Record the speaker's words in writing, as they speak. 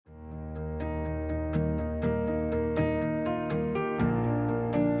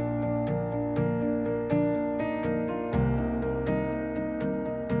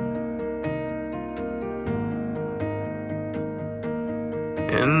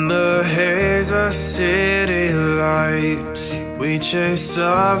In the haze of city lights, we chase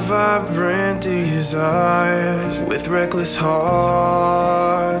our vibrant desires. With reckless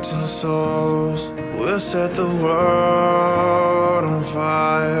hearts and souls, we'll set the world on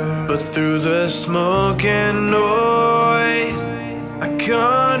fire. But through the smoke and noise, I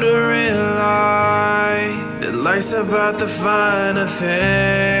come to realize that life's about the finer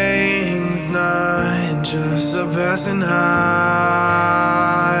things, not just a passing high.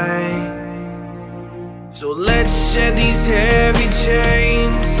 So let's shed these heavy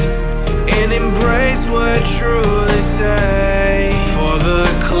chains and embrace what truly say. For the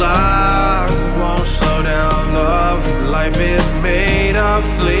clock won't slow down love. Life is made of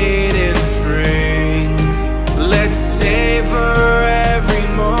fleeting strings. Let's savor every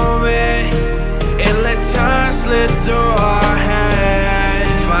moment and let time slip through our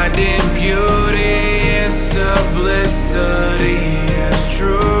hands. Finding beauty in simplicity is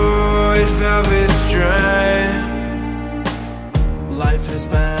true if velvet strand. Life is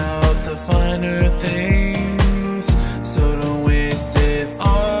about the finer things, so don't waste it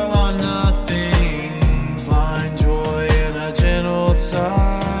all on nothing. Find joy in a gentle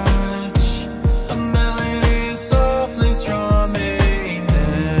touch, a melody softly strumming,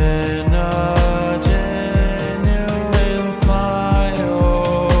 and a genuine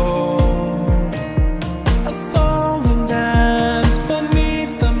smile. A song and dance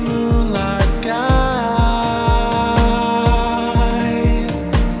beneath the moonlight skies.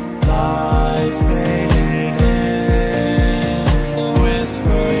 Life's fading in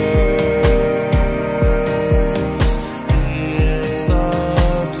whispers. It's the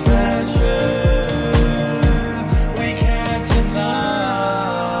treasure we can't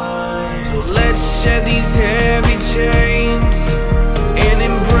deny. So let's shed these heavy chains and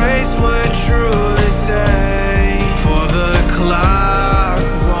embrace what truly say. For the clock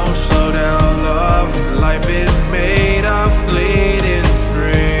won't slow down love. Life is made of fleeting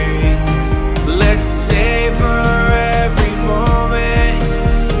strings. Let's savor every moment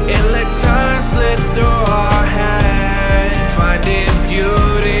and let time slip through our hands. Finding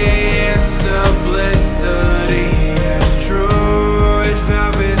beauty in simplicity is true if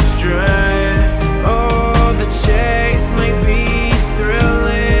velvet strand. Oh, the chase may be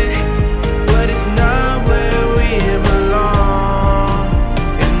thrilling, but it's not where we belong.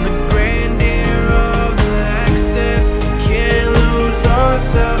 In the grandeur of the access, can't lose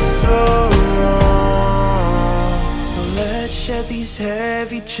ourselves so wrong. So let's shed these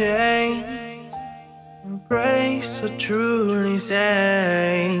heavy chains, embrace what truly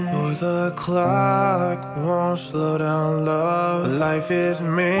say. For the clock won't slow down love. Life is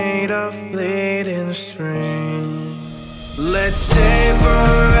made of fleeting strings. Let's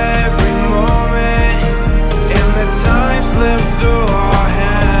savor every moment and let time slip through